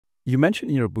You mentioned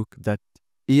in your book that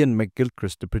Ian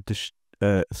McGilchrist, the British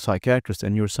psychiatrist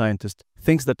and neuroscientist,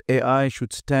 thinks that AI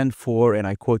should stand for, and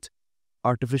I quote,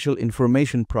 artificial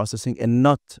information processing and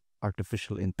not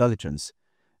artificial intelligence.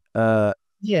 Uh,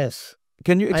 Yes.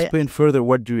 can you I explain further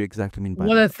what do you exactly mean by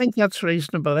Well, I that? think that's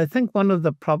reasonable. I think one of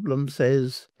the problems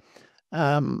is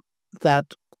um,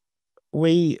 that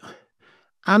we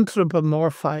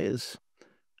anthropomorphize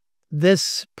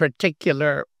this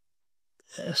particular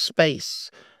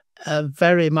space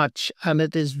very much, and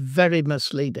it is very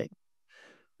misleading.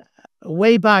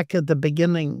 Way back at the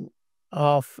beginning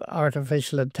of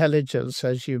artificial intelligence,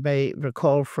 as you may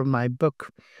recall from my book,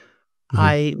 Hmm.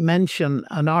 I mention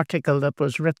an article that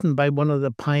was written by one of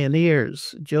the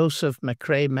pioneers, Joseph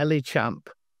McCrae Mellichamp,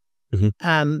 Hmm.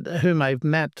 and whom I've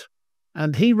met.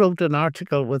 And he wrote an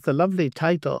article with the lovely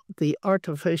title, The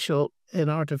Artificial in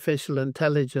Artificial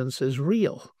Intelligence is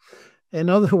Real. In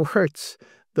other words,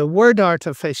 the word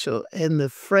artificial in the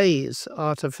phrase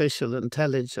artificial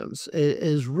intelligence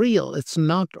is real. It's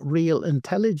not real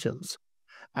intelligence.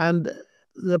 And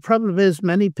the problem is,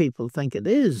 many people think it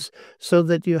is, so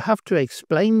that you have to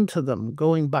explain to them,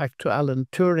 going back to Alan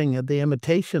Turing and the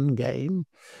imitation game,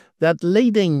 that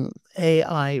leading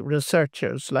AI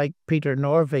researchers like Peter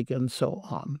Norvig and so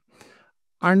on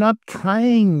are not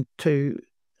trying to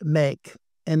make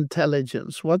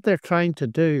intelligence. What they're trying to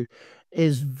do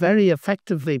is very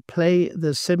effectively play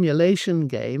the simulation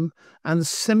game and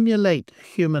simulate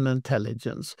human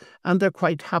intelligence. And they're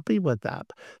quite happy with that.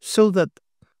 So that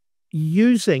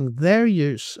using their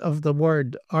use of the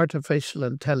word artificial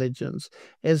intelligence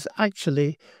is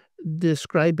actually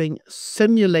describing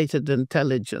simulated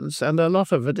intelligence. And a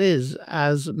lot of it is,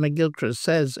 as McGilchrist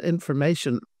says,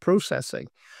 information processing.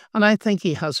 And I think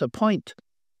he has a point,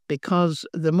 because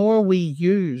the more we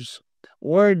use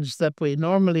words that we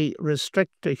normally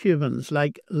restrict to humans,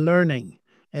 like learning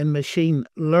and machine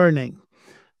learning,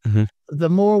 Hmm. the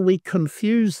more we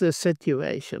confuse the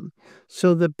situation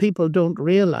so that people don't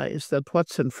realize that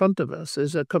what's in front of us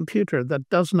is a computer that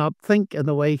does not think in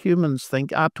the way humans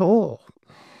think at all.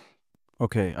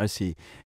 Okay, I see.